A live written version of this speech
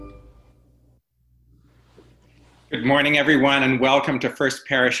Good morning, everyone, and welcome to First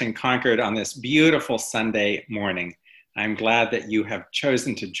Parish in Concord on this beautiful Sunday morning. I'm glad that you have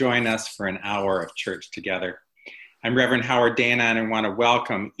chosen to join us for an hour of church together. I'm Reverend Howard Dana, and I want to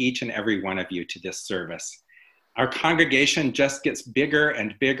welcome each and every one of you to this service. Our congregation just gets bigger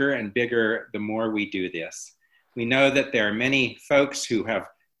and bigger and bigger the more we do this. We know that there are many folks who have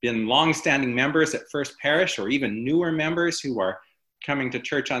been longstanding members at First Parish, or even newer members who are coming to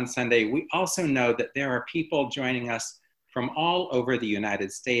church on Sunday. We also know that there are people joining us from all over the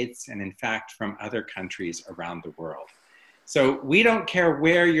United States and in fact from other countries around the world. So we don't care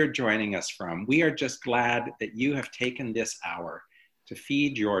where you're joining us from. We are just glad that you have taken this hour to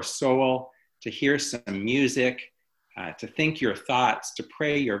feed your soul, to hear some music, to think your thoughts, to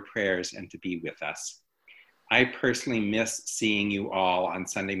pray your prayers, and to be with us. I personally miss seeing you all on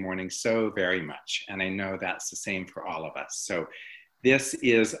Sunday morning so very much, and I know that's the same for all of us. So this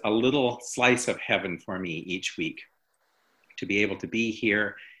is a little slice of heaven for me each week, to be able to be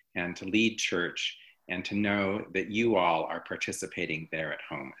here and to lead church and to know that you all are participating there at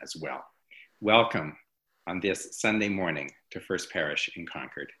home as well. Welcome on this Sunday morning to First Parish in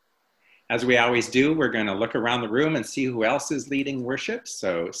Concord. As we always do, we're going to look around the room and see who else is leading worship.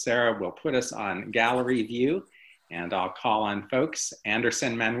 So Sarah will put us on gallery view and I'll call on folks.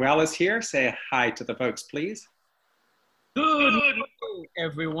 Anderson Manuel is here. Say hi to the folks, please. Good morning,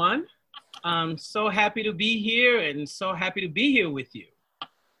 everyone. I'm so happy to be here and so happy to be here with you.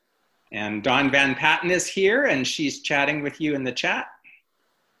 And Dawn Van Patten is here and she's chatting with you in the chat.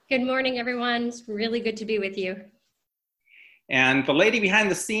 Good morning, everyone. It's really good to be with you. And the lady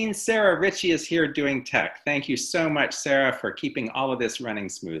behind the scenes, Sarah Ritchie, is here doing tech. Thank you so much, Sarah, for keeping all of this running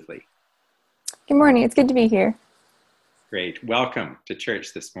smoothly. Good morning. It's good to be here. Great. Welcome to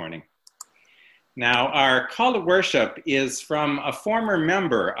church this morning. Now, our call to worship is from a former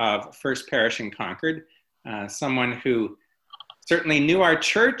member of First Parish in Concord, someone who certainly knew our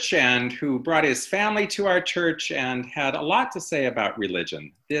church and who brought his family to our church and had a lot to say about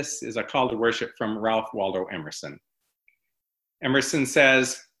religion. This is a call to worship from Ralph Waldo Emerson. Emerson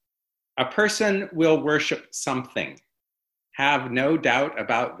says, "A person will worship something. Have no doubt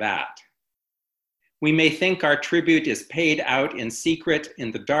about that. We may think our tribute is paid out in secret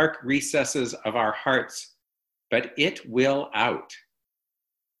in the dark recesses of our hearts, but it will out.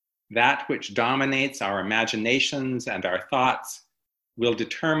 That which dominates our imaginations and our thoughts will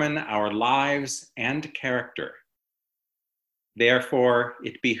determine our lives and character. Therefore,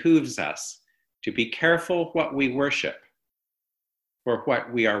 it behooves us to be careful what we worship, for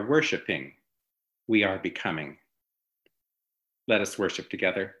what we are worshiping, we are becoming." Let us worship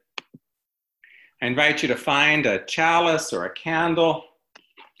together. I invite you to find a chalice or a candle.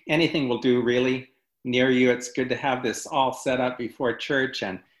 Anything will do, really, near you. It's good to have this all set up before church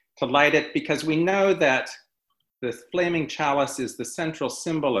and to light it, because we know that the flaming chalice is the central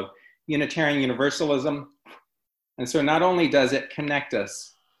symbol of Unitarian Universalism. And so not only does it connect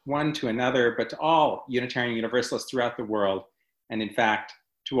us one to another, but to all Unitarian Universalists throughout the world, and in fact,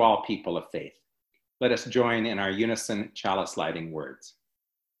 to all people of faith. Let us join in our unison chalice lighting words.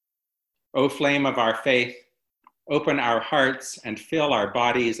 O flame of our faith, open our hearts and fill our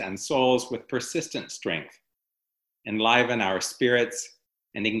bodies and souls with persistent strength. Enliven our spirits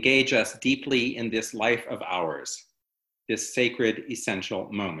and engage us deeply in this life of ours, this sacred,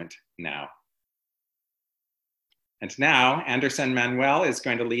 essential moment now. And now, Anderson Manuel is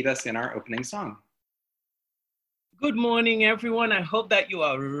going to lead us in our opening song. Good morning, everyone. I hope that you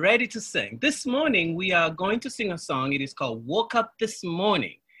are ready to sing. This morning, we are going to sing a song. It is called Woke Up This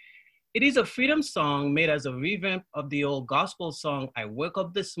Morning. It is a freedom song made as a revamp of the old gospel song, I Woke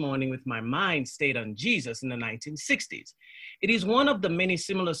Up This Morning with My Mind Stayed on Jesus in the 1960s. It is one of the many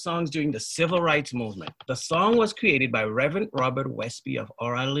similar songs during the Civil Rights Movement. The song was created by Reverend Robert Westby of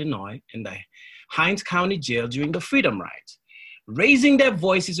Aurora, Illinois, in the Hinds County Jail during the Freedom Rides. Raising their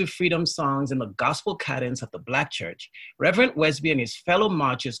voices with freedom songs and the gospel cadence of the Black church, Reverend Westby and his fellow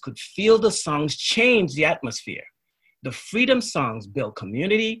marchers could feel the songs change the atmosphere. The freedom songs built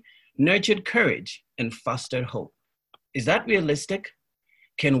community, nurtured courage, and fostered hope. Is that realistic?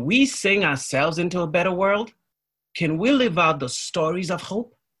 Can we sing ourselves into a better world? Can we live out the stories of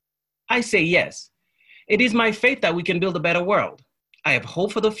hope? I say yes. It is my faith that we can build a better world. I have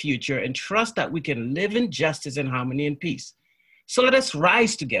hope for the future and trust that we can live in justice and harmony and peace. So let us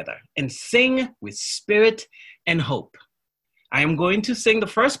rise together and sing with spirit and hope. I am going to sing the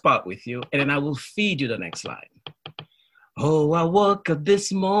first part with you, and then I will feed you the next line. Oh, I woke up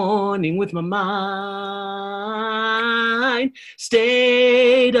this morning with my mind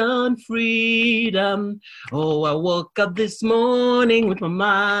stayed on freedom. Oh, I woke up this morning with my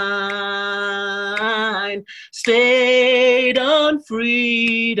mind stayed on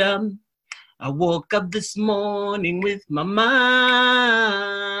freedom. I woke up this morning with my mind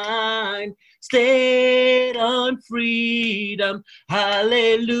stayed on freedom.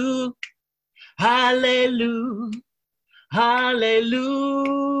 Hallelujah, hallelujah, hallelujah.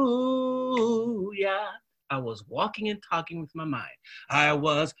 I was walking and talking with my mind. I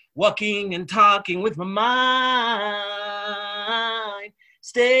was walking and talking with my mind.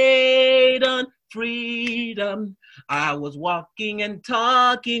 Stayed on freedom. I was walking and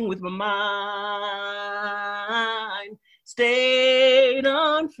talking with my mind. Stayed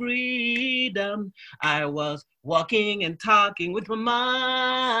on freedom. I was walking and talking with my mind.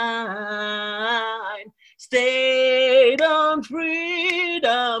 Stayed on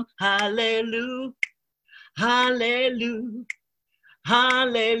freedom. Hallelujah, hallelujah,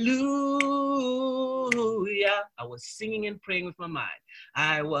 hallelujah. I was singing and praying with my mind.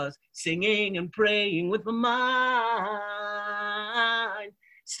 I was singing and praying with my mind.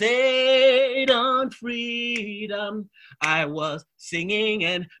 Stayed on freedom. I was singing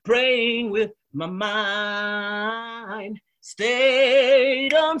and praying with my mind.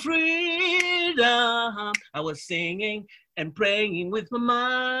 Stayed on freedom. I was singing and praying with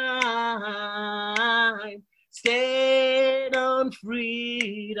my mind. Stayed on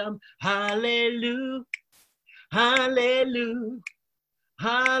freedom. Hallelujah, hallelujah,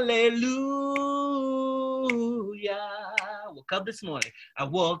 hallelujah. I woke up this morning. I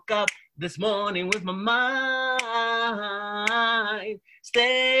woke up this morning with my mind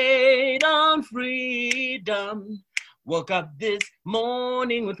stayed on freedom. Woke up this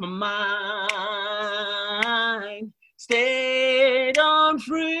morning with my mind stayed on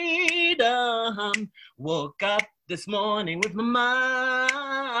freedom. Woke up this morning with my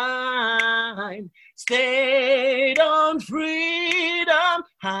mind stayed on freedom.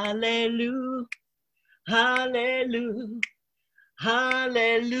 Hallelujah, hallelujah,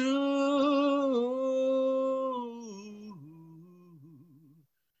 hallelujah.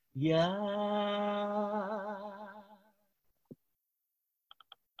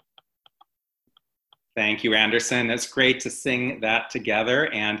 Thank you, Anderson. It's great to sing that together.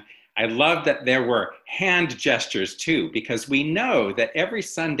 And I love that there were hand gestures too, because we know that every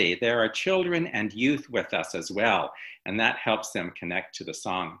Sunday there are children and youth with us as well, and that helps them connect to the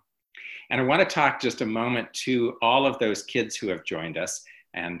song. And I want to talk just a moment to all of those kids who have joined us,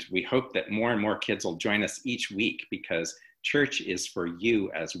 and we hope that more and more kids will join us each week because church is for you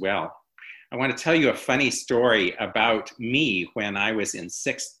as well. I want to tell you a funny story about me when I was in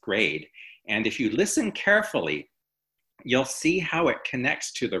 6th grade. And if you listen carefully, you'll see how it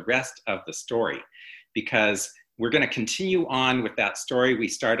connects to the rest of the story, because we're going to continue on with that story we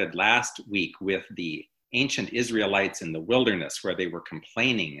started last week with the ancient Israelites in the wilderness where they were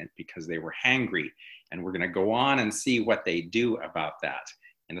complaining because they were hangry. And we're going to go on and see what they do about that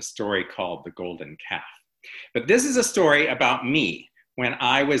in a story called The Golden Calf. But this is a story about me when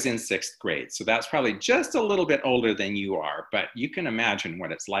I was in 6th grade. So that's probably just a little bit older than you are, but you can imagine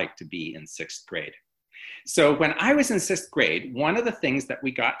what it's like to be in 6th grade. So when I was in 6th grade, one of the things that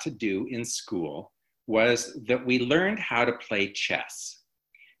we got to do in school was that we learned how to play chess.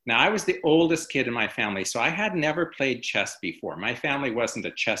 Now, I was the oldest kid in my family, so I had never played chess before. My family wasn't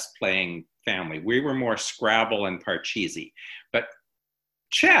a chess-playing family. We were more Scrabble and Parcheesi. But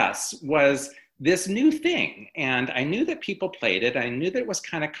chess was this new thing, and I knew that people played it. I knew that it was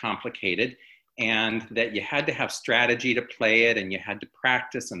kind of complicated and that you had to have strategy to play it and you had to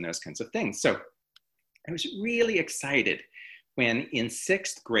practice and those kinds of things. So I was really excited when in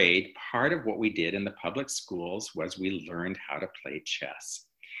 6th grade, part of what we did in the public schools was we learned how to play chess.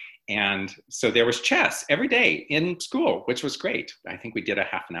 And so there was chess every day in school, which was great. I think we did a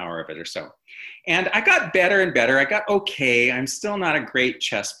half an hour of it or so. And I got better and better. I got okay. I'm still not a great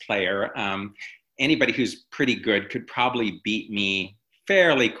chess player. Anybody who's pretty good could probably beat me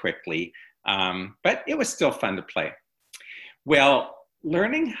fairly quickly, but it was still fun to play. Well,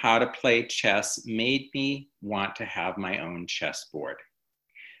 learning how to play chess made me want to have my own chessboard.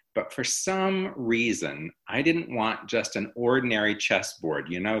 But for some reason, I didn't want just an ordinary chessboard,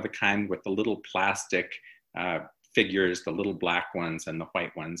 you know, the kind with the little plastic figures, the little black ones and the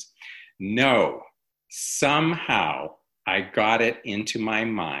white ones. No, somehow I got it into my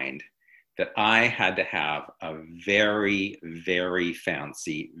mind that I had to have a very, very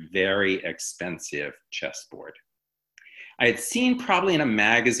fancy, very expensive chessboard. I had seen probably in a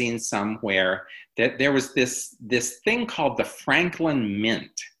magazine somewhere that there was this thing called the Franklin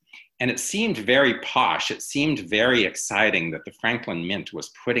Mint. And it seemed very posh. It seemed very exciting that the Franklin Mint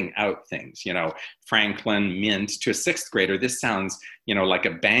was putting out things, Franklin Mint to a sixth grader. This sounds, like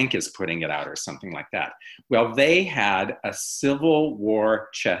a bank is putting it out or something like that. Well, they had a Civil War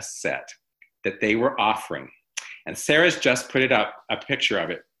chess set that they were offering. And Sarah's just put it up, a picture of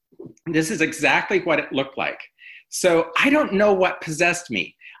it. This is exactly what it looked like. So I don't know what possessed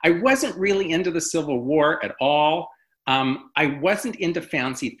me. I wasn't really into the Civil War at all. I wasn't into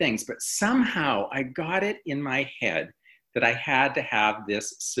fancy things, but somehow I got it in my head that I had to have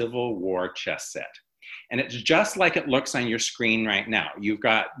this Civil War chess set. And it's just like it looks on your screen right now. You've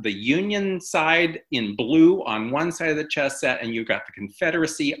got the Union side in blue on one side of the chess set, and you've got the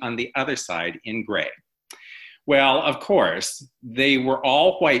Confederacy on the other side in gray. Well, of course, they were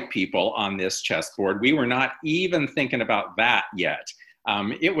all white people on this chessboard. We were not even thinking about that yet.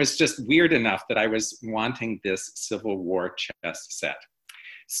 It was just weird enough that I was wanting this Civil War chess set.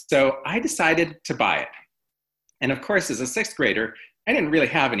 So I decided to buy it. And of course, as a sixth grader, I didn't really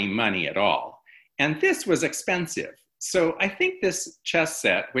have any money at all. And this was expensive. So I think this chess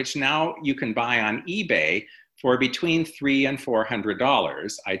set, which now you can buy on eBay for between $300 and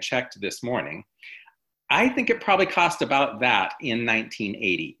 $400, I checked this morning, I think it probably cost about that in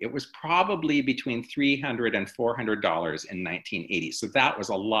 1980. It was probably between $300 and $400 in 1980. So that was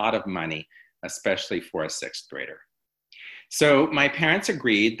a lot of money, especially for a sixth grader. So my parents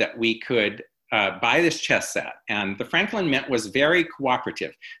agreed that we could buy this chess set. And the Franklin Mint was very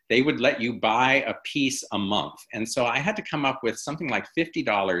cooperative. They would let you buy a piece a month. And so I had to come up with something like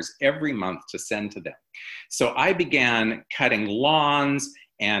 $50 every month to send to them. So I began cutting lawns,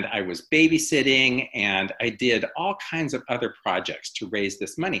 and I was babysitting, and I did all kinds of other projects to raise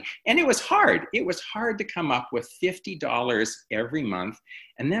this money. And it was hard. It was hard to come up with $50 every month.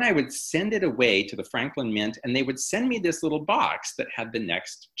 And then I would send it away to the Franklin Mint, and they would send me this little box that had the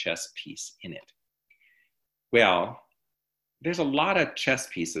next chess piece in it. Well, there's a lot of chess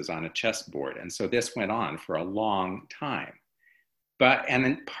pieces on a chessboard, and so this went on for a long time. And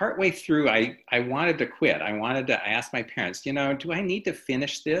then partway through, I wanted to quit. I asked my parents, do I need to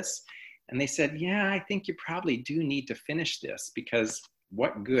finish this? And they said, yeah, I think you probably do need to finish this, because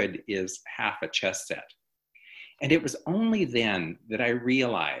what good is half a chess set? And it was only then that I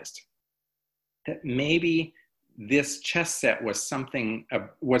realized that maybe this chess set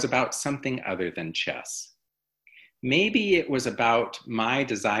was about something other than chess. Maybe it was about my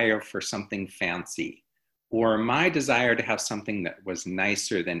desire for something fancy, or my desire to have something that was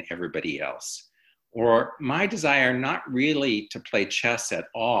nicer than everybody else, or my desire not really to play chess at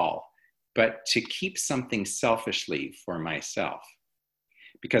all, but to keep something selfishly for myself.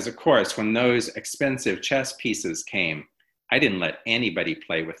 Because of course, when those expensive chess pieces came, I didn't let anybody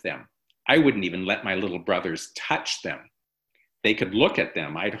play with them. I wouldn't even let my little brothers touch them. They could look at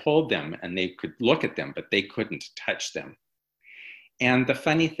them, I'd hold them, and they could look at them, but they couldn't touch them. And the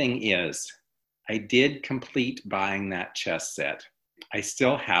funny thing is, I did complete buying that chess set. I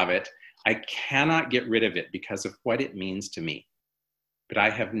still have it. I cannot get rid of it because of what it means to me. But I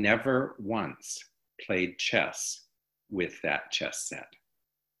have never once played chess with that chess set,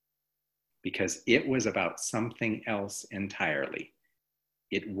 because it was about something else entirely.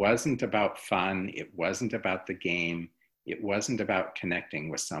 It wasn't about fun. It wasn't about the game. It wasn't about connecting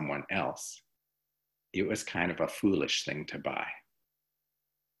with someone else. It was kind of a foolish thing to buy.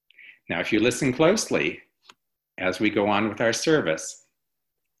 Now, if you listen closely, as we go on with our service,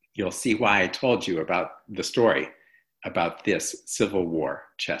 you'll see why I told you about the story about this Civil War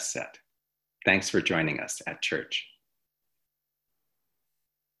chess set. Thanks for joining us at church.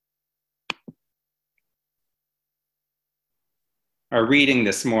 Our reading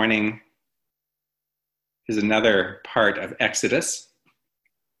this morning is another part of Exodus.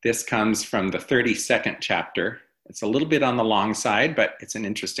 This comes from the 32nd chapter. It's a little bit on the long side, but it's an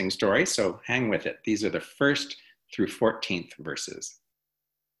interesting story, so hang with it. These are the 1st through 14th verses.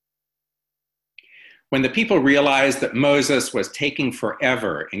 When the people realized that Moses was taking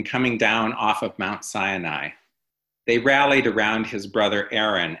forever in coming down off of Mount Sinai, they rallied around his brother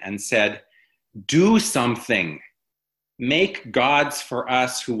Aaron and said, "Do something. Make gods for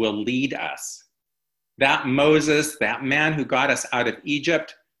us who will lead us. That Moses, that man who got us out of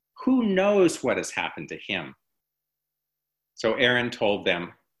Egypt, who knows what has happened to him?" So Aaron told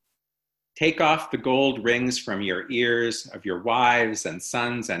them, "Take off the gold rings from your ears of your wives and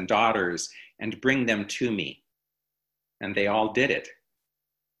sons and daughters and bring them to me." And they all did it.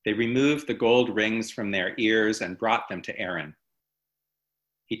 They removed the gold rings from their ears and brought them to Aaron.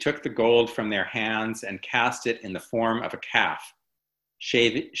 He took the gold from their hands and cast it in the form of a calf,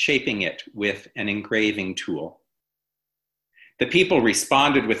 shaping it with an engraving tool. The people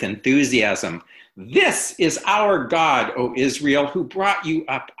responded with enthusiasm. "This is our God, O Israel, who brought you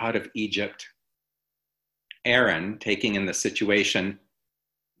up out of Egypt." Aaron, taking in the situation,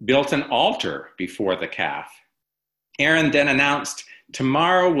 built an altar before the calf. Aaron then announced,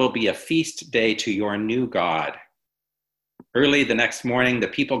 "Tomorrow will be a feast day to your new God." Early the next morning, the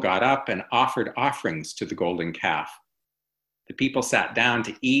people got up and offered offerings to the golden calf. The people sat down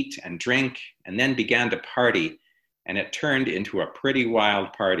to eat and drink and then began to party, and it turned into a pretty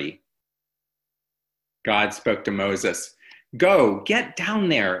wild party. God spoke to Moses, "Go, get down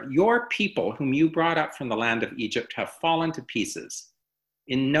there. Your people whom you brought up from the land of Egypt have fallen to pieces.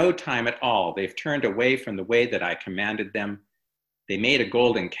 In no time at all, they've turned away from the way that I commanded them. They made a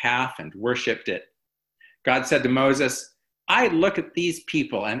golden calf and worshiped it." God said to Moses, "I look at these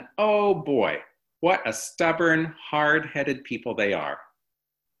people and oh boy, what a stubborn, hard-headed people they are.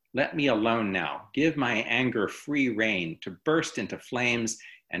 Let me alone now. Give my anger free rein to burst into flames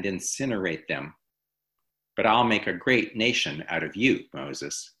and incinerate them. But I'll make a great nation out of you,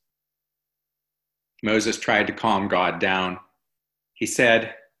 Moses." Moses tried to calm God down. He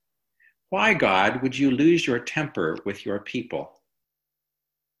said, "Why, God, would you lose your temper with your people?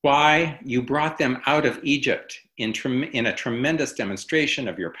 Why, you brought them out of Egypt in a tremendous demonstration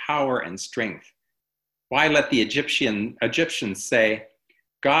of your power and strength. Why let the Egyptians say,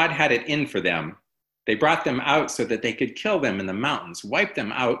 'God had it in for them. They brought them out so that they could kill them in the mountains, wipe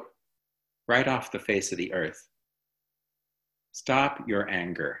them out right off the face of the earth.' Stop your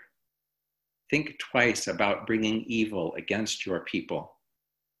anger. Think twice about bringing evil against your people.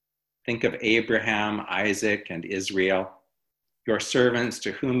 Think of Abraham, Isaac, and Israel, your servants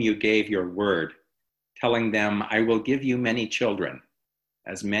to whom you gave your word, telling them, 'I will give you many children,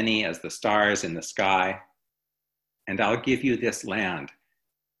 as many as the stars in the sky, and I'll give you this land,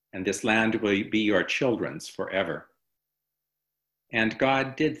 and this land will be your children's forever.' And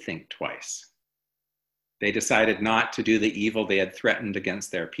God did think twice. They decided not to do the evil they had threatened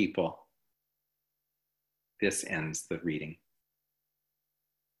against their people." This ends the reading.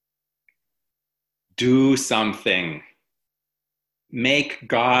 Do something. Make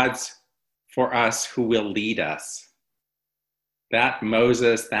gods for us who will lead us. That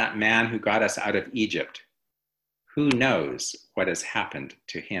Moses, that man who got us out of Egypt, who knows what has happened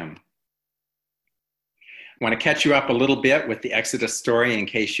to him? I want to catch you up a little bit with the Exodus story in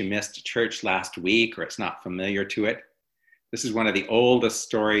case you missed church last week or it's not familiar to it. This is one of the oldest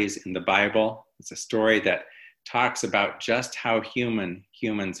stories in the Bible. It's a story that talks about just how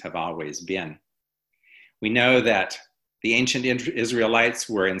humans have always been. We know that the ancient Israelites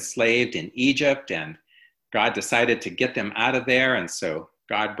were enslaved in Egypt, and God decided to get them out of there. And so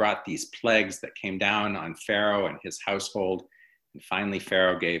God brought these plagues that came down on Pharaoh and his household. And finally,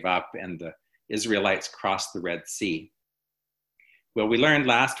 Pharaoh gave up, and the Israelites crossed the Red Sea. Well, we learned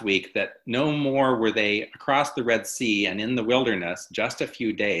last week that no more were they across the Red Sea and in the wilderness just a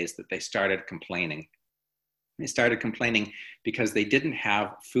few days that they started complaining. They started complaining because they didn't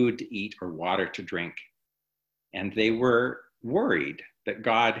have food to eat or water to drink. And they were worried that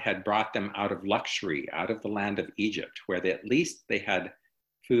God had brought them out of luxury, out of the land of Egypt, where at least they had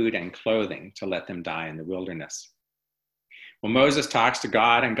food and clothing to let them die in the wilderness. Well, Moses talks to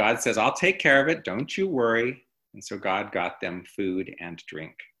God, and God says, "I'll take care of it. Don't you worry." And so God got them food and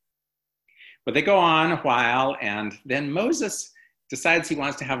drink. But they go on a while, and then Moses decides he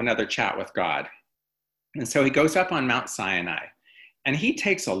wants to have another chat with God. And so he goes up on Mount Sinai, and he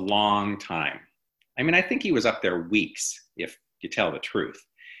takes a long time. I mean, I think he was up there weeks, if you tell the truth.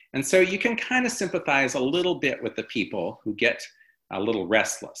 And so you can kind of sympathize a little bit with the people who get a little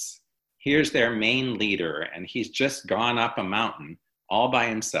restless. Here's their main leader, and he's just gone up a mountain all by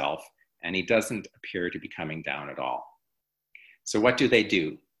himself, and he doesn't appear to be coming down at all. So what do?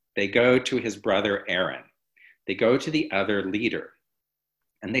 They go to his brother Aaron. They go to the other leader,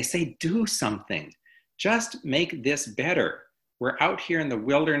 and they say, "Do something. Just make this better. We're out here in the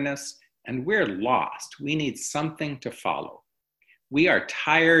wilderness, and we're lost. We need something to follow. We are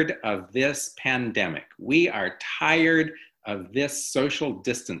tired of this pandemic. We are tired of this social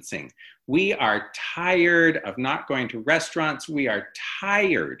distancing. We are tired of not going to restaurants. We are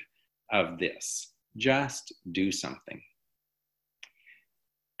tired of this. Just do something."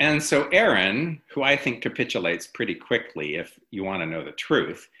 And so Aaron, who I think capitulates pretty quickly, if you want to know the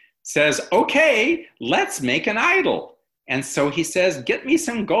truth, says, "Okay, let's make an idol." And so he says, "Get me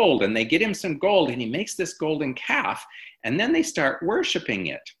some gold." And they get him some gold, and he makes this golden calf, and then they start worshiping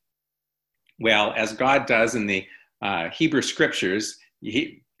it. Well, as God does in the Hebrew scriptures,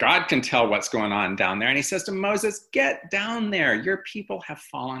 God can tell what's going on down there. And he says to Moses, get down there. Your people have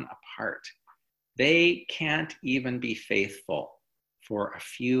fallen apart. They can't even be faithful for a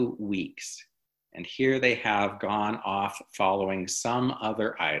few weeks. And here they have gone off following some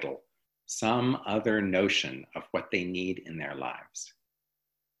other idol, some other notion of what they need in their lives.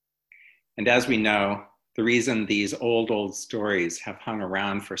 And as we know, the reason these old stories have hung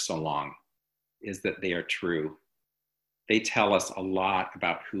around for so long is that they are true. They tell us a lot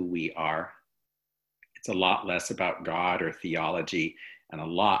about who we are. It's a lot less about God or theology and a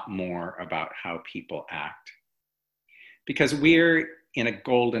lot more about how people act. Because we're in a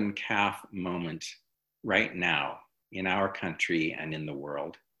golden calf moment right now in our country and in the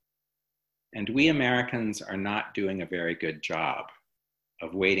world. And we Americans are not doing a very good job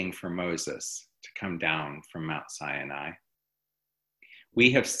of waiting for Moses to come down from Mount Sinai.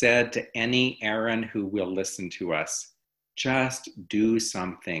 We have said to any Aaron who will listen to us, just do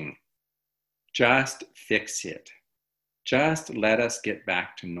something. Just fix it. Just let us get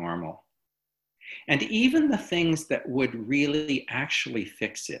back to normal. And even the things that would really actually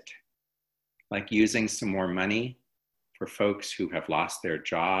fix it, like using some more money for folks who have lost their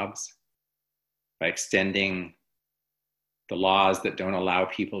jobs, by extending the laws that don't allow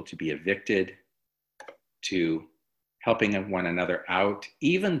people to be evicted, to helping one another out,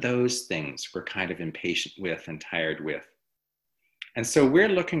 even those things we're kind of impatient with and tired with. And so we're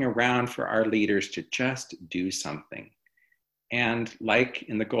looking around for our leaders to just do something. And like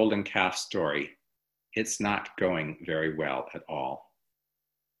in the golden calf story, it's not going very well at all.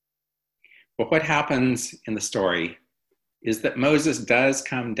 But what happens in the story is that Moses does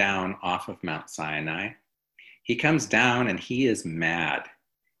come down off of Mount Sinai. He comes down and he is mad.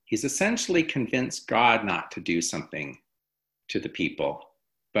 He's essentially convinced God not to do something to the people,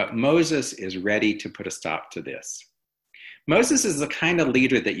 but Moses is ready to put a stop to this. Moses is the kind of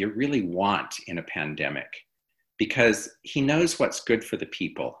leader that you really want in a pandemic because he knows what's good for the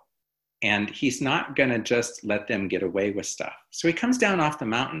people and he's not going to just let them get away with stuff. So he comes down off the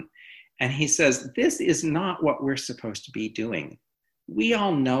mountain and he says, this is not what we're supposed to be doing. We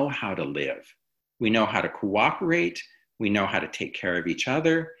all know how to live. We know how to cooperate. We know how to take care of each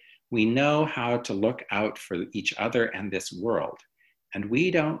other. We know how to look out for each other and this world. And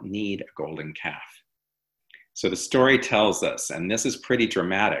we don't need a golden calf. So the story tells us, and this is pretty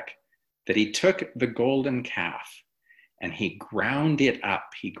dramatic, that he took the golden calf and he ground it up.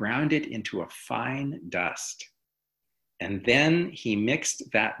 He ground it into a fine dust. And then he mixed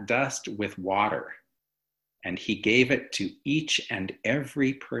that dust with water and he gave it to each and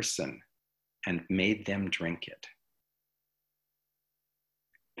every person and made them drink it.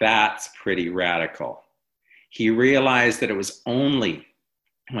 That's pretty radical. He realized that it was only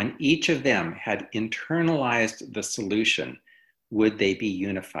when each of them had internalized the solution would they be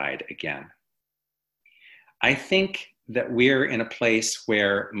unified again. I think that we're in a place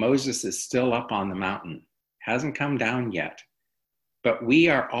where Moses is still up on the mountain, hasn't come down yet, but we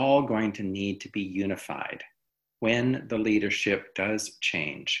are all going to need to be unified when the leadership does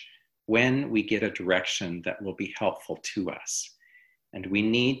change, when we get a direction that will be helpful to us. And we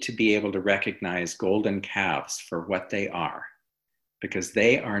need to be able to recognize golden calves for what they are, because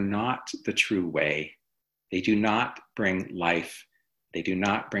they are not the true way. They do not bring life. They do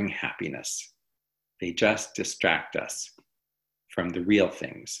not bring happiness. They just distract us from the real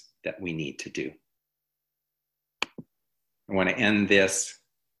things that we need to do. I want to end this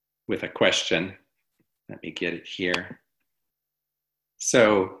with a question. Let me get it here.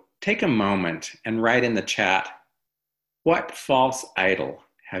 So take a moment and write in the chat, what false idol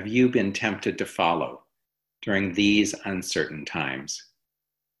have you been tempted to follow during these uncertain times?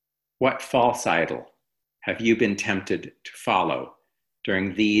 What false idol have you been tempted to follow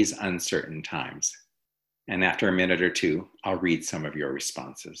during these uncertain times? And after a minute or two, I'll read some of your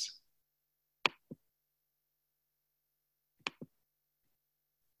responses.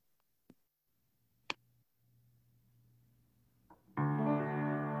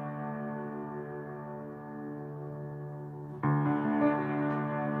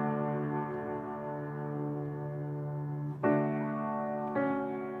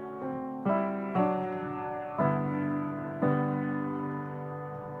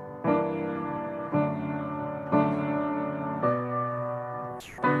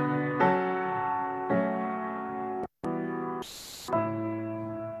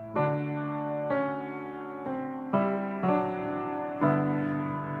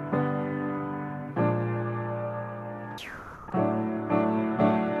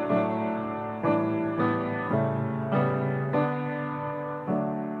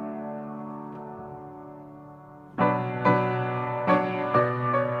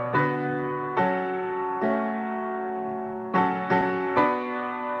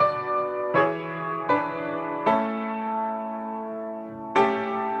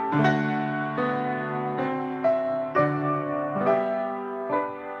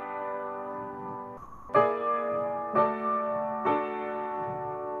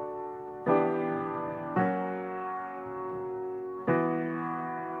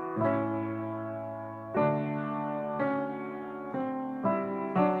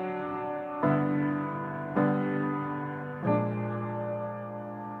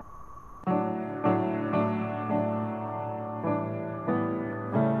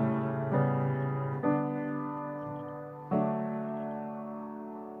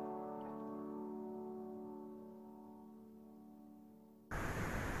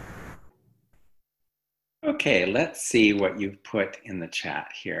 Okay, let's see what you've put in the chat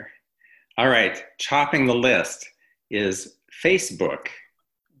here. All right, topping the list is Facebook,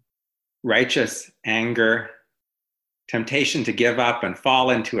 righteous anger, temptation to give up and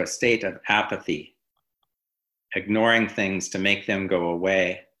fall into a state of apathy, ignoring things to make them go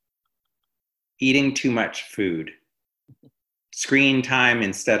away, eating too much food, screen time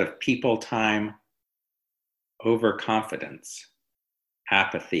instead of people time, overconfidence,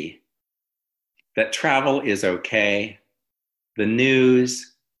 apathy, that travel is okay, the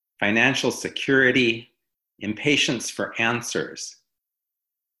news, financial security, impatience for answers,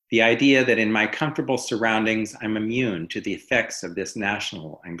 the idea that in my comfortable surroundings, I'm immune to the effects of this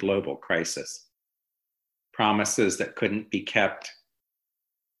national and global crisis, promises that couldn't be kept,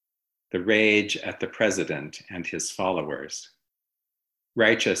 the rage at the president and his followers,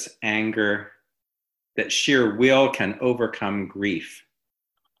 righteous anger, that sheer will can overcome grief,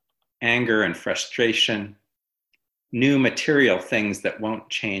 anger and frustration, new material things that won't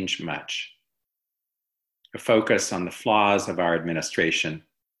change much, a focus on the flaws of our administration,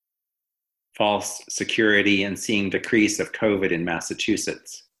 false security and seeing decrease of COVID in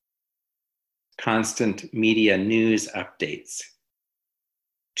Massachusetts, constant media news updates,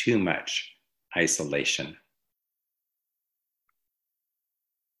 too much isolation.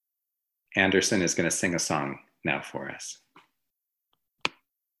 Anderson is going to sing a song now for us.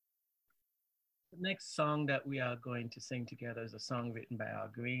 The next song that we are going to sing together is a song written by Al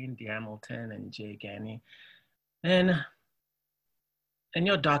Green, Dee Hamilton, and Jay Ganney. And in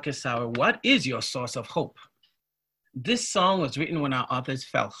your darkest hour, what is your source of hope? This song was written when our authors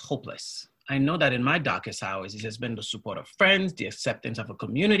felt hopeless. I know that in my darkest hours, it has been the support of friends, the acceptance of a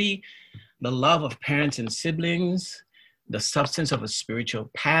community, the love of parents and siblings, the substance of a spiritual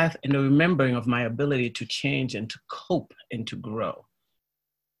path, and the remembering of my ability to change and to cope and to grow.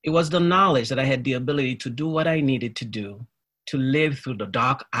 It was the knowledge that I had the ability to do what I needed to do, to live through the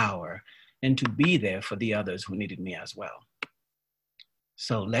dark hour, and to be there for the others who needed me as well.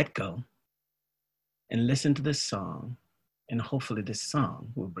 So let go and listen to this song, and hopefully this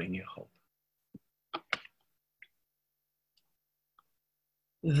song will bring you hope.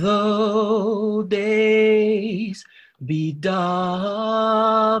 Though days be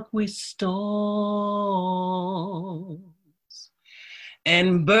dark with storms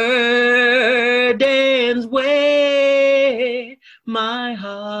and burdens weigh my heart,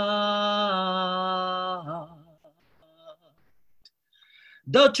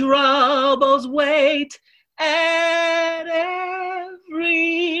 the troubles wait at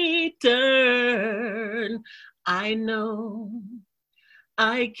every turn. I know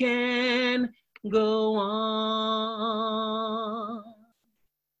I can go on.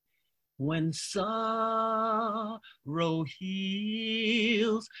 When sorrow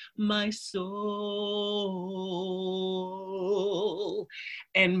heals my soul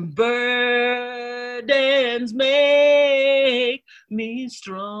and burdens make me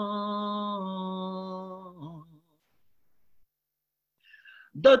strong,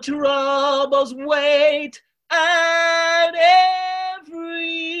 the troubles wait at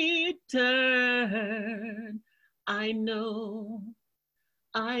every turn. I know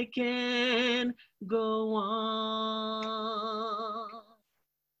I can go on.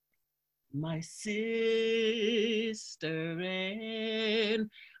 My sister and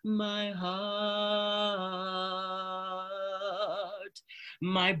my heart,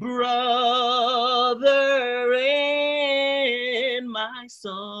 my brother and my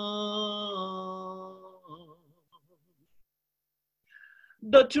song.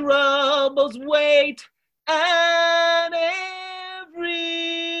 The troubles wait at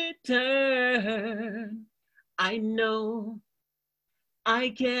every turn. I know I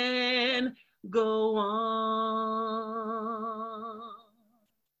can go on.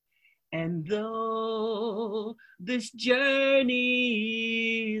 And though this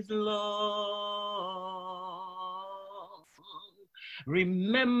journey is long,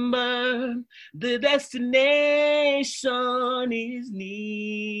 remember the destination is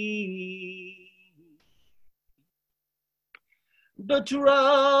near. The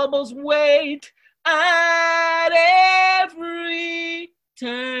troubles wait at every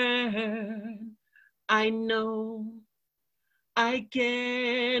turn. I know I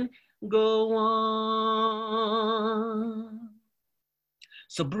can go on.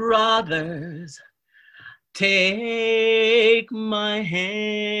 So brothers, take my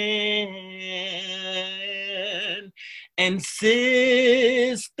hand, and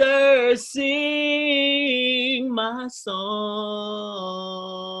sisters, sing my song.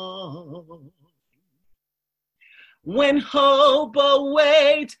 When hope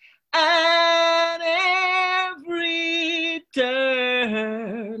awaits at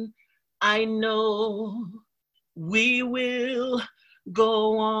I know we will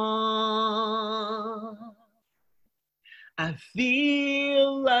go on. I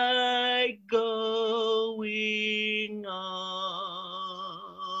feel like going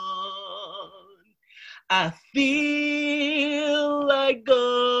on. I feel like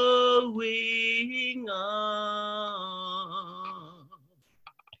going on.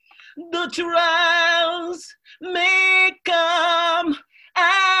 The trials may come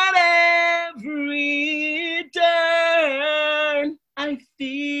at every turn. I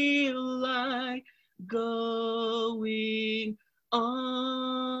feel like going on.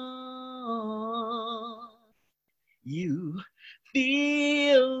 You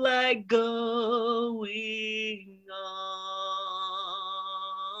feel like going on.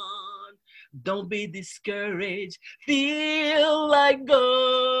 Don't be discouraged. Feel like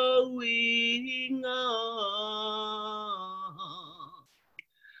going on.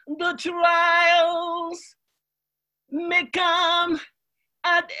 The trials may come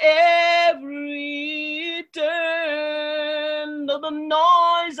at every turn. Though the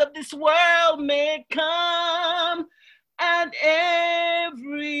noise of this world may come at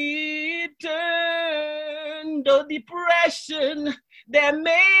every turn. Though depression that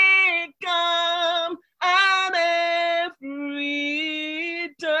may come at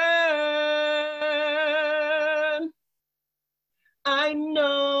every turn. I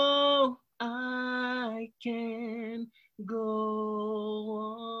know I can go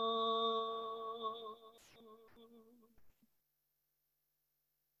on.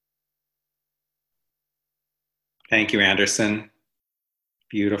 Thank you, Anderson.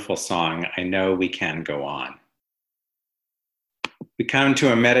 Beautiful song. I know we can go on. We come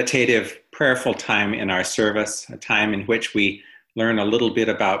to a meditative, prayerful time in our service, a time in which we learn a little bit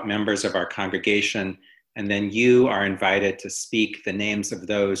about members of our congregation, and then you are invited to speak the names of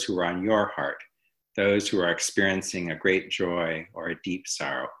those who are on your heart, those who are experiencing a great joy or a deep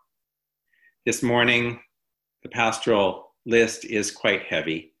sorrow. This morning, the pastoral list is quite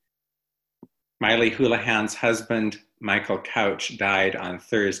heavy. Miley Houlihan's husband, Michael Couch, died on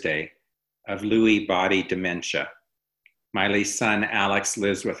Thursday of Lewy body dementia. Miley's son, Alex,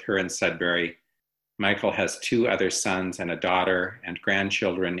 lives with her in Sudbury. Michael has 2 other sons and a daughter and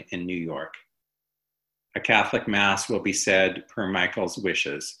grandchildren in New York. A Catholic Mass will be said per Michael's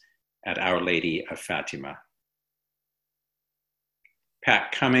wishes at Our Lady of Fatima.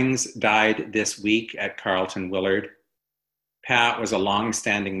 Pat Cummings died this week at Carlton Willard. Pat was a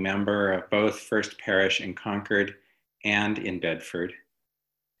long-standing member of both First Parish in Concord and in Bedford.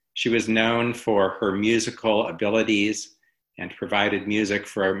 She was known for her musical abilities and provided music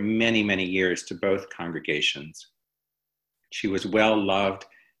for many, many years to both congregations. She was well loved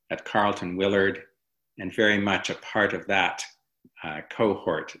at Carlton Willard and very much a part of that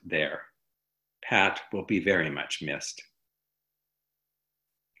cohort there. Pat will be very much missed.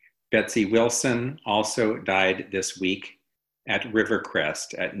 Betsy Wilson also died this week at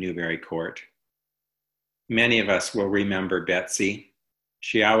Rivercrest at Newbury Court. Many of us will remember Betsy.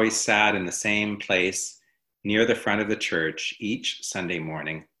 She always sat in the same place near the front of the church each Sunday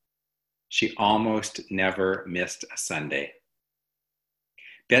morning. She almost never missed a Sunday.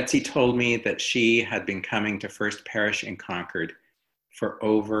 Betsy told me that she had been coming to First Parish in Concord for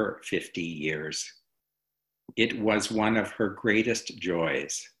over 50 years. It was one of her greatest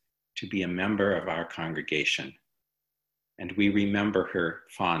joys to be a member of our congregation, and we remember her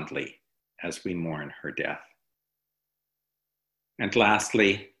fondly as we mourn her death. And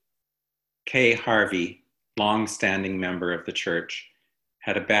lastly, Kay Harvey, long-standing member of the church,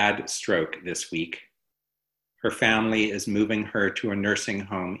 had a bad stroke this week. Her family is moving her to a nursing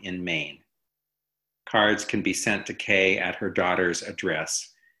home in Maine. Cards can be sent to Kay at her daughter's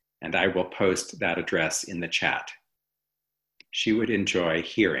address, and I will post that address in the chat. She would enjoy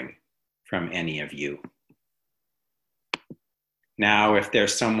hearing from any of you. Now, if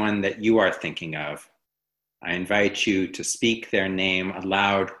there's someone that you are thinking of, I invite you to speak their name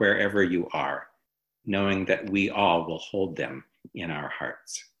aloud wherever you are, knowing that we all will hold them in our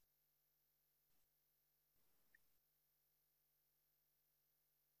hearts.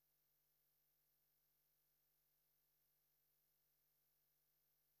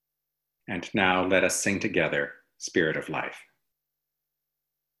 And now let us sing together, Spirit of Life.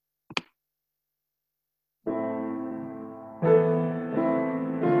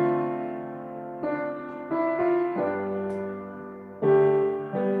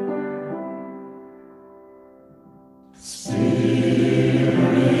 Spirit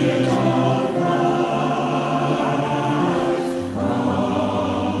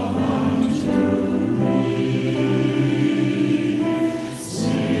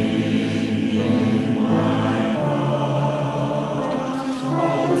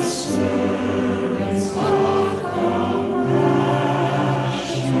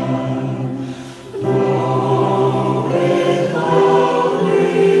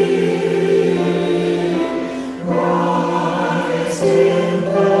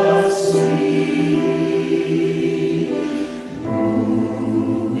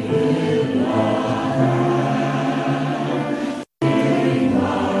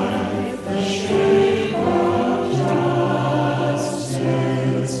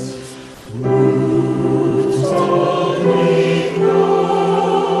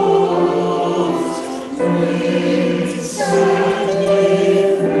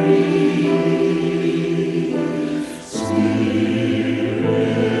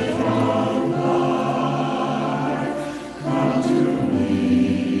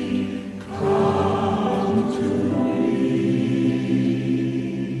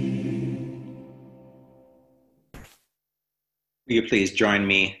Will you please join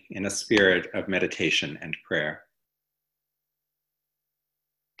me in a spirit of meditation and prayer?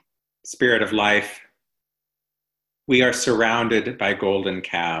 Spirit of life, we are surrounded by golden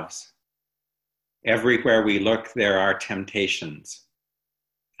calves. Everywhere we look, there are temptations,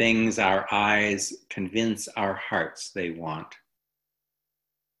 things our eyes convince our hearts they want.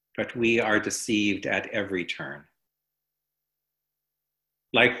 But we are deceived at every turn.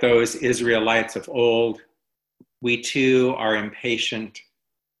 Like those Israelites of old, we too are impatient,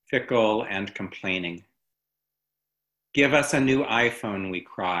 fickle, and complaining. Give us a new iPhone, we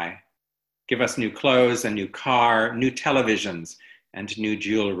cry. Give us new clothes, a new car, new televisions, and new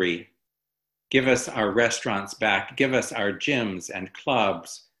jewelry. Give us our restaurants back. Give us our gyms and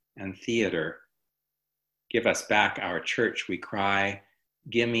clubs and theater. Give us back our church, we cry.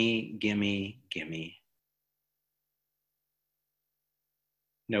 Gimme, gimme, gimme.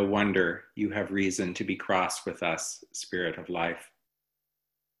 No wonder you have reason to be cross with us, Spirit of life.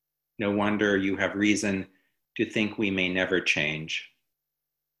 No wonder you have reason to think we may never change.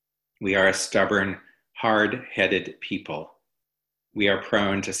 We are a stubborn, hard-headed people. We are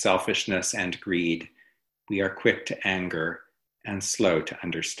prone to selfishness and greed. We are quick to anger and slow to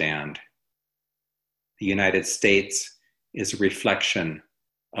understand. The United States is a reflection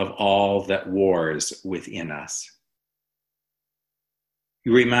of all that wars within us.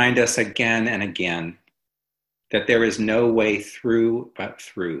 You remind us again and again that there is no way through but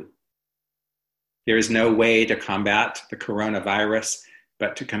through. There is no way to combat the coronavirus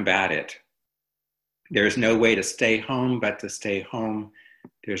but to combat it. There is no way to stay home but to stay home.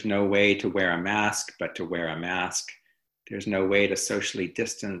 There's no way to wear a mask but to wear a mask. There's no way to socially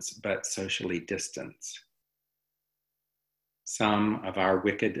distance but socially distance. Some of our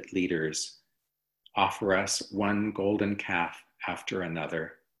wicked leaders offer us one golden calf after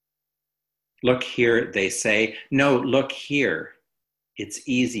another. Look here, they say. No, look here. It's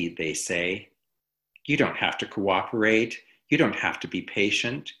easy, they say. You don't have to cooperate. You don't have to be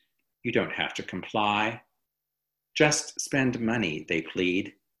patient. You don't have to comply. Just spend money, they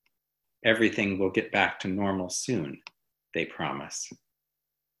plead. Everything will get back to normal soon, they promise.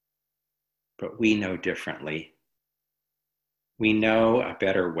 But we know differently. We know a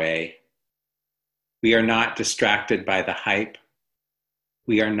better way. We are not distracted by the hype.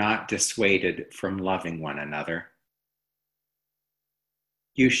 We are not dissuaded from loving one another.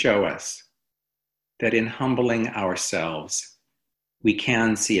 You show us that in humbling ourselves, we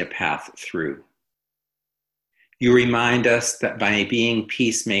can see a path through. You remind us that by being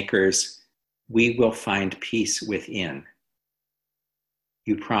peacemakers, we will find peace within.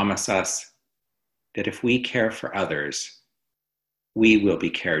 You promise us that if we care for others, we will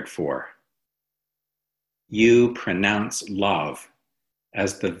be cared for. You pronounce love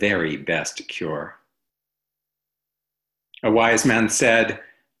as the very best cure. A wise man said,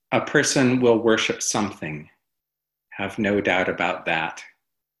 "A person will worship something. Have no doubt about that.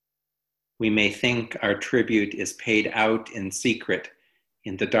 We may think our tribute is paid out in secret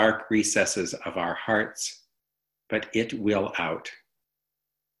in the dark recesses of our hearts, but it will out.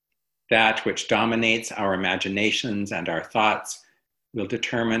 That which dominates our imaginations and our thoughts will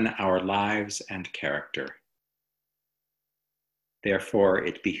determine our lives and character. Therefore,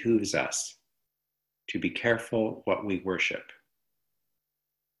 it behooves us to be careful what we worship.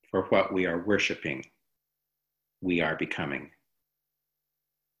 For what we are worshiping, we are becoming."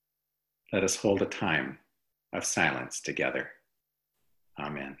 Let us hold a time of silence together.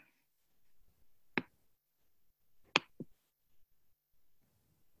 Amen.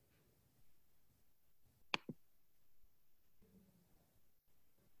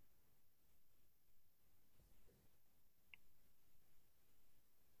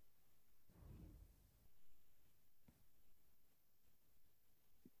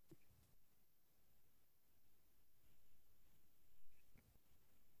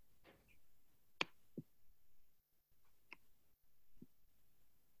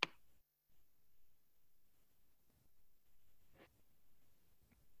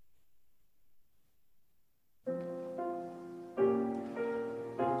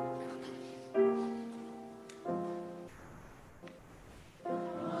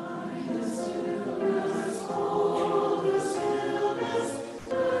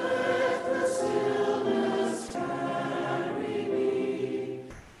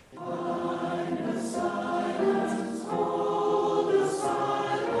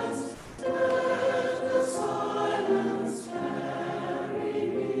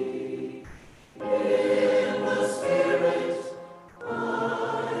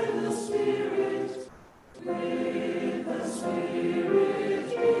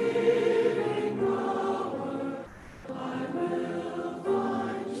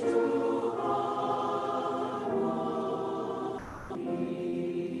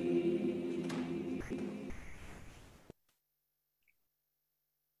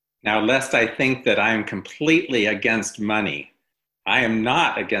 Now, lest I think that I am completely against money, I am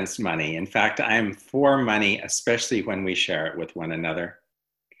not against money. In fact, I am for money, especially when we share it with one another.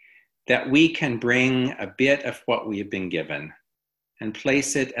 That we can bring a bit of what we have been given and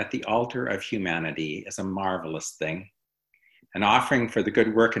place it at the altar of humanity is a marvelous thing. An offering for the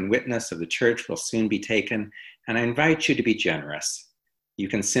good work and witness of the church will soon be taken, and I invite you to be generous. You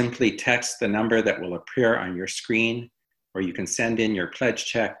can simply text the number that will appear on your screen, or you can send in your pledge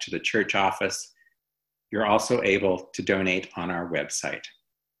check to the church office. You're also able to donate on our website.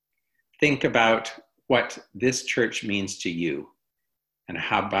 Think about what this church means to you and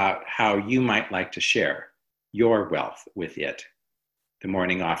how you might like to share your wealth with it. The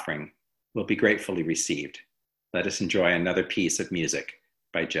morning offering will be gratefully received. Let us enjoy another piece of music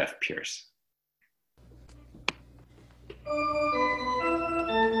by Jeff Pierce.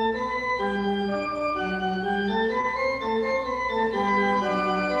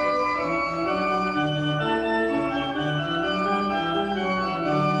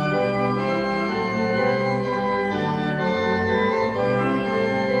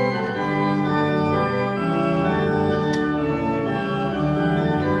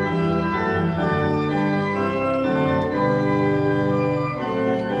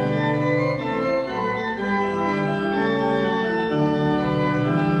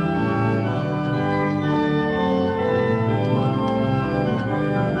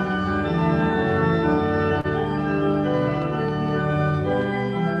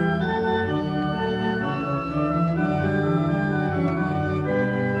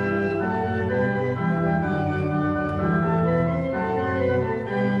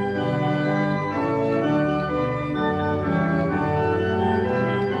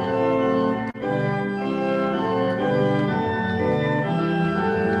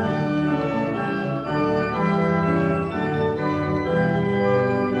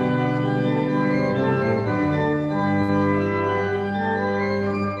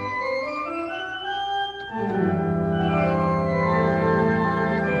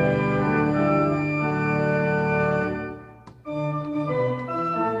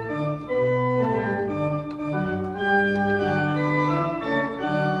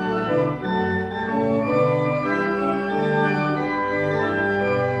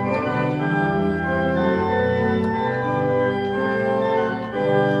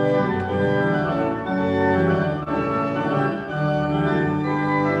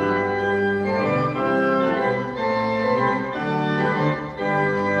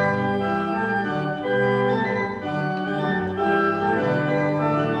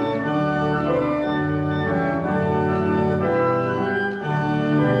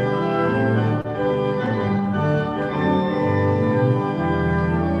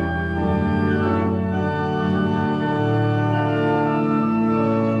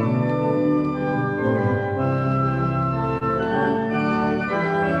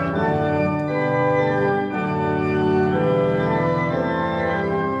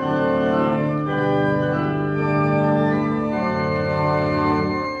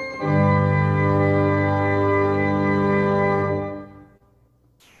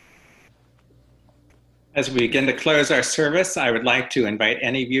 As we begin to close our service, I would like to invite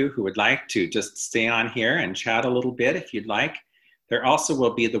any of you who would like to just stay on here and chat a little bit if you'd like. There also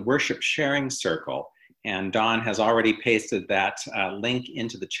will be the worship sharing circle, and Dawn has already pasted that link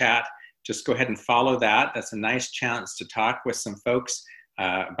into the chat. Just go ahead and follow that. That's a nice chance to talk with some folks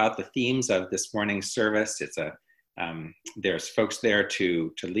about the themes of this morning's service. There's folks there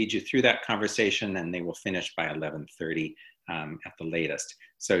to lead you through that conversation, and they will finish by 11:30 at the latest.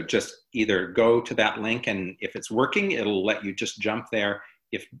 So just either go to that link, and if it's working, it'll let you just jump there.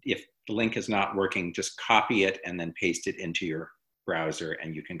 If the link is not working, just copy it and then paste it into your browser,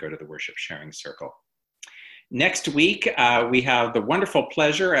 and you can go to the worship sharing circle. Next week, we have the wonderful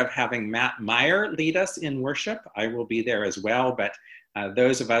pleasure of having Matt Meyer lead us in worship. I will be there as well, but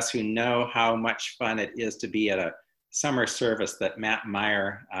those of us who know how much fun it is to be at a summer service that Matt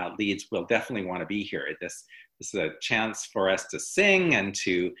Meyer leads will definitely want to be here. This is a chance for us to sing and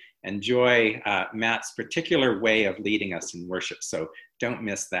to enjoy Matt's particular way of leading us in worship, so don't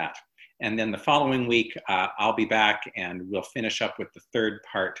miss that. And then the following week, I'll be back and we'll finish up with the third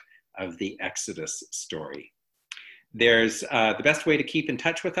part of the Exodus story. The best way to keep in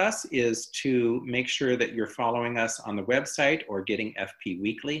touch with us is to make sure that you're following us on the website or getting FP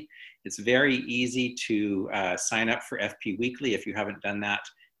Weekly. It's very easy to sign up for FP Weekly if you haven't done that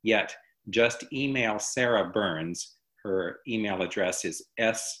yet. Just email Sarah Burns. Her email address is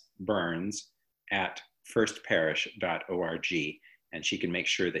sburns@firstparish.org, and she can make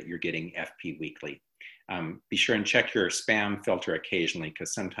sure that you're getting FP Weekly. Be sure and check your spam filter occasionally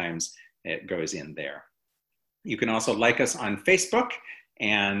because sometimes it goes in there. You can also like us on Facebook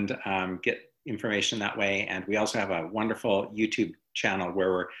and get information that way. And we also have a wonderful YouTube channel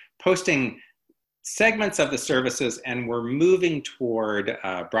where we're posting segments of the services and we're moving toward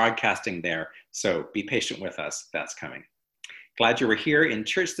broadcasting there. So be patient with us, that's coming. Glad you were here in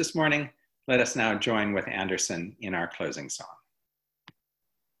church this morning. Let us now join with Anderson in our closing song.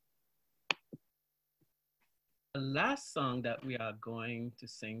 The last song that we are going to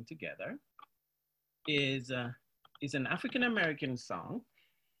sing together is an African-American song.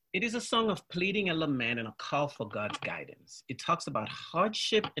 It is a song of pleading and lament and a call for God's guidance. It talks about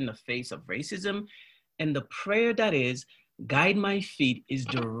hardship in the face of racism, and the prayer that is, guide my feet, is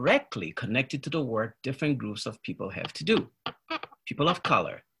directly connected to the work different groups of people have to do. People of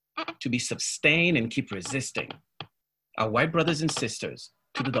color, to be sustained and keep resisting. Our white brothers and sisters,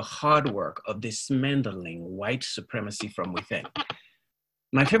 to do the hard work of dismantling white supremacy from within.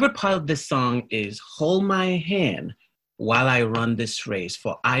 My favorite part of this song is, hold my hand while I run this race,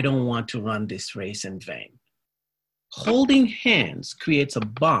 for I don't want to run this race in vain. Holding hands creates a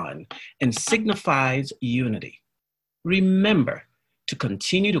bond and signifies unity. Remember to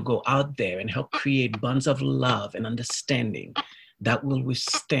continue to go out there and help create bonds of love and understanding that will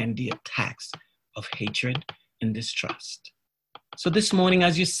withstand the attacks of hatred and distrust. So this morning,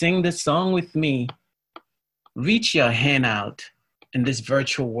 as you sing this song with me, reach your hand out in this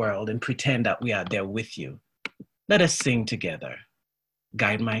virtual world and pretend that we are there with you. Let us sing together.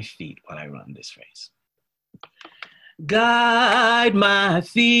 Guide my feet while I run this race. Guide my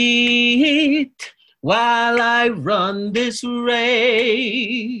feet while I run this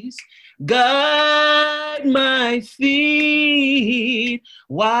race. Guide my feet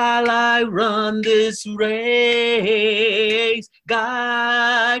while I run this race.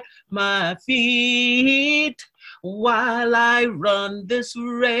 Guide my feet while I run this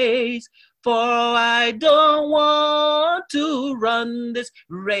race. For I don't want to run this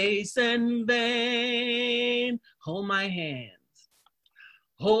race in vain. Hold my hands.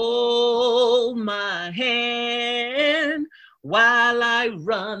 Hold my hand while I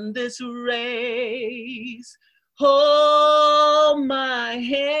run this race. Hold my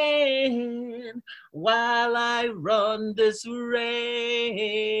hand while I run this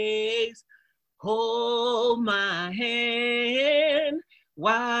race. Hold my hand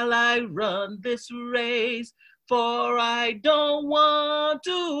while I run this race, for I don't want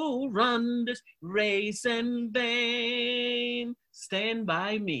to run this race in vain. Stand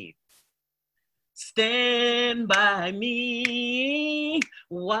by me. Stand by me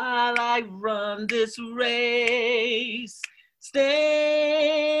while I run this race.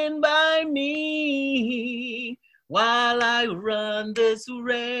 Stand by me while I run this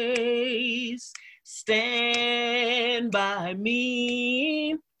race. Stand by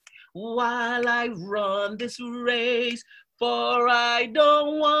me while I run this race, for I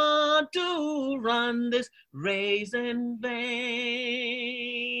don't want to run this race in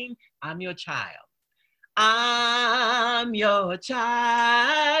vain. I'm your child. I'm your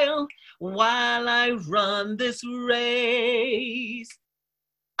child while I run this race.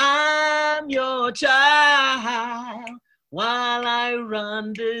 I'm your child while I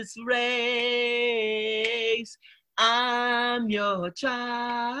run this race. I'm your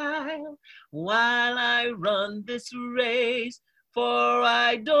child while I run this race, for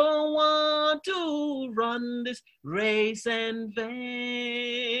I don't want to run this race in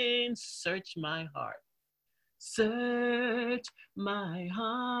vain. Search my heart. Search my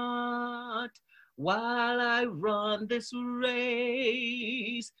heart while I run this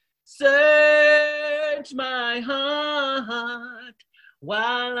race. Search my heart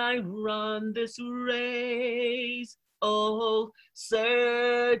while I run this race. Oh,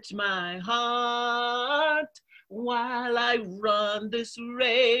 search my heart while I run this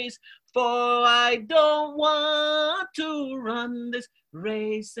race, for I don't want to run this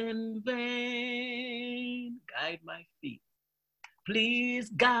race in vain. Guide my feet.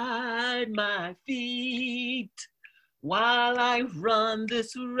 Please guide my feet while I run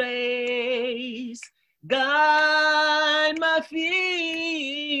this race. Guide my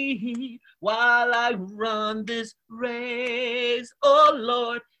feet while I run this race. Oh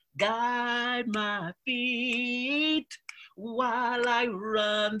Lord, guide my feet while I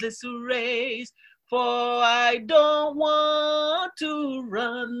run this race. For I don't want to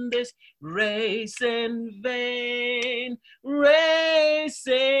run this race in vain, race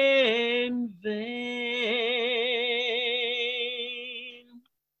in vain.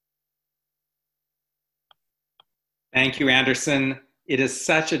 Thank you, Anderson. It is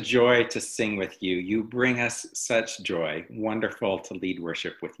such a joy to sing with you. You bring us such joy. Wonderful to lead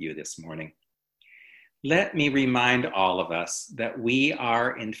worship with you this morning. Let me remind all of us that we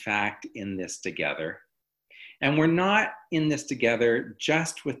are, in fact, in this together. And we're not in this together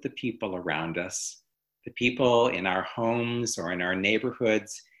just with the people around us, the people in our homes or in our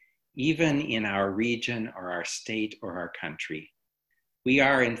neighborhoods, even in our region or our state or our country. We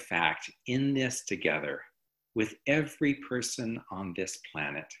are, in fact, in this together with every person on this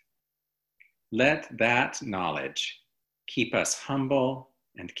planet. Let that knowledge keep us humble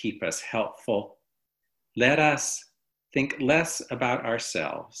and keep us helpful. Let us think less about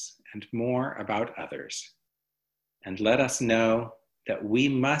ourselves and more about others. And let us know that we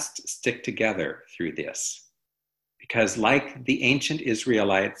must stick together through this, because like the ancient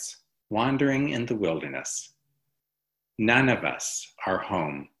Israelites wandering in the wilderness, none of us are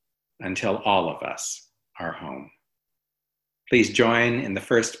home until all of us are home. Please join in the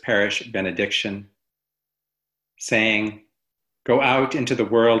first parish benediction, saying, "Go out into the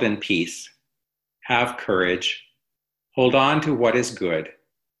world in peace. Have courage. Hold on to what is good.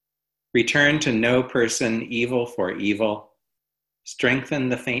 Return to no person evil for evil. Strengthen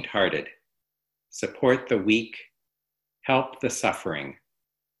the faint-hearted. Support the weak. Help the suffering.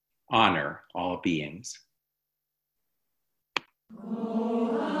 Honor all beings."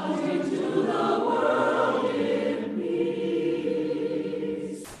 Oh,